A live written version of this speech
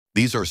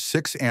These are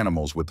 6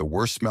 animals with the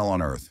worst smell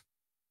on Earth.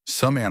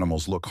 Some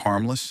animals look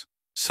harmless,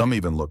 some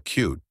even look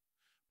cute,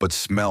 but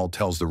smell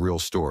tells the real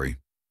story.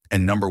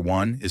 And number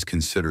 1 is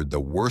considered the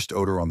worst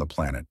odor on the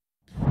planet.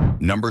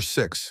 Number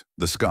 6,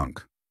 the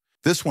skunk.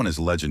 This one is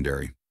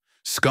legendary.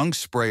 Skunks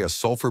spray a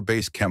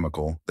sulfur-based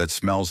chemical that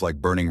smells like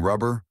burning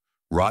rubber,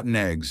 rotten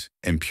eggs,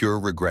 and pure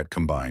regret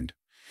combined.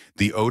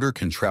 The odor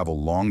can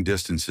travel long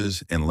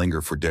distances and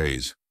linger for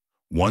days.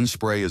 One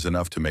spray is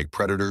enough to make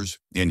predators,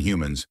 and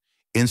humans,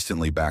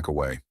 instantly back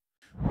away.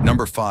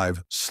 Number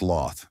 5,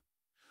 sloth.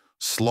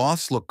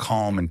 Sloths look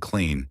calm and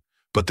clean,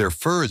 but their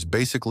fur is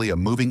basically a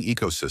moving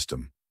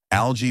ecosystem.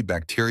 Algae,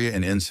 bacteria,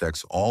 and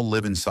insects all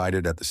live inside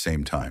it at the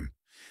same time.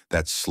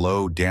 That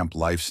slow, damp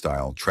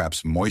lifestyle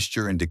traps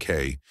moisture and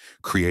decay,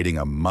 creating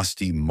a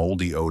musty,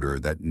 moldy odor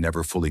that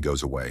never fully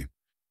goes away.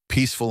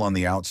 Peaceful on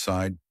the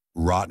outside,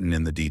 rotten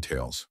in the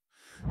details.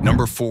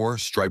 Number 4,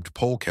 striped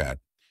polecat.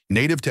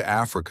 Native to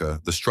Africa,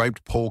 the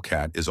striped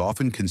polecat is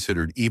often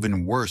considered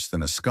even worse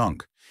than a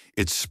skunk.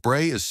 Its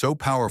spray is so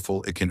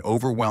powerful it can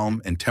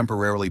overwhelm and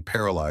temporarily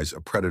paralyze a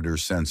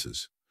predator's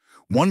senses.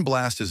 One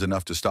blast is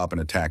enough to stop an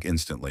attack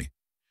instantly.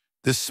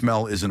 This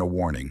smell isn't a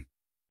warning,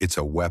 it's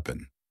a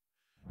weapon.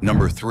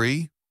 Number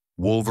 3,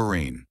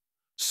 wolverine.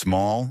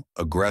 Small,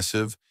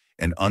 aggressive,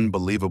 and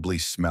unbelievably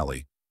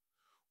smelly.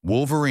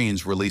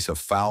 Wolverines release a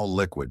foul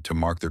liquid to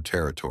mark their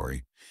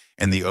territory,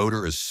 and the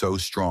odor is so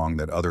strong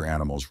that other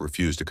animals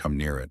refuse to come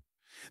near it.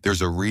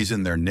 There's a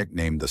reason they're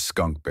nicknamed the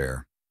skunk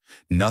bear.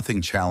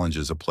 Nothing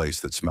challenges a place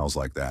that smells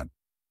like that.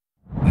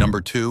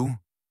 Number 2,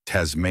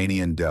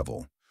 Tasmanian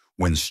devil.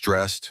 When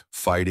stressed,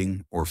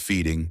 fighting, or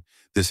feeding,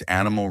 this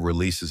animal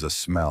releases a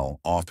smell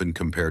often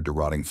compared to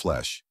rotting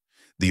flesh.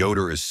 The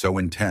odor is so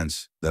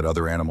intense that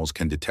other animals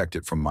can detect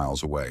it from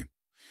miles away.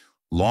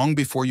 Long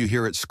before you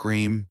hear it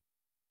scream,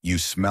 you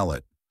smell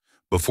it.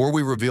 Before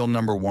we reveal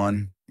number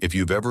 1, if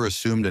you've ever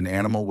assumed an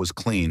animal was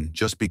clean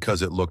just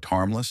because it looked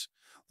harmless,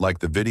 like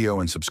the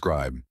video and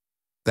subscribe.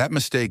 That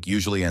mistake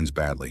usually ends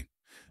badly.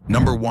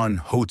 Number 1,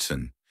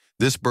 Hoatzin.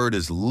 This bird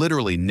is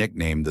literally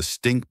nicknamed the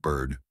stink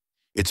bird.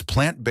 Its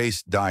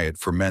plant-based diet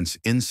ferments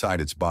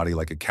inside its body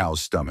like a cow's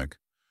stomach,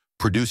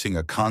 producing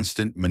a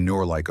constant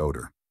manure-like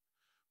odor.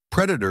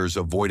 Predators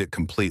avoid it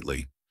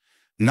completely,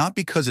 not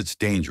because it's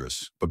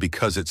dangerous, but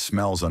because it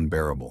smells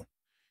unbearable.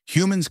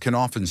 Humans can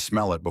often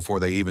smell it before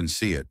they even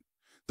see it,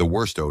 the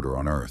worst odor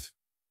on Earth,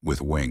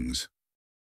 with wings.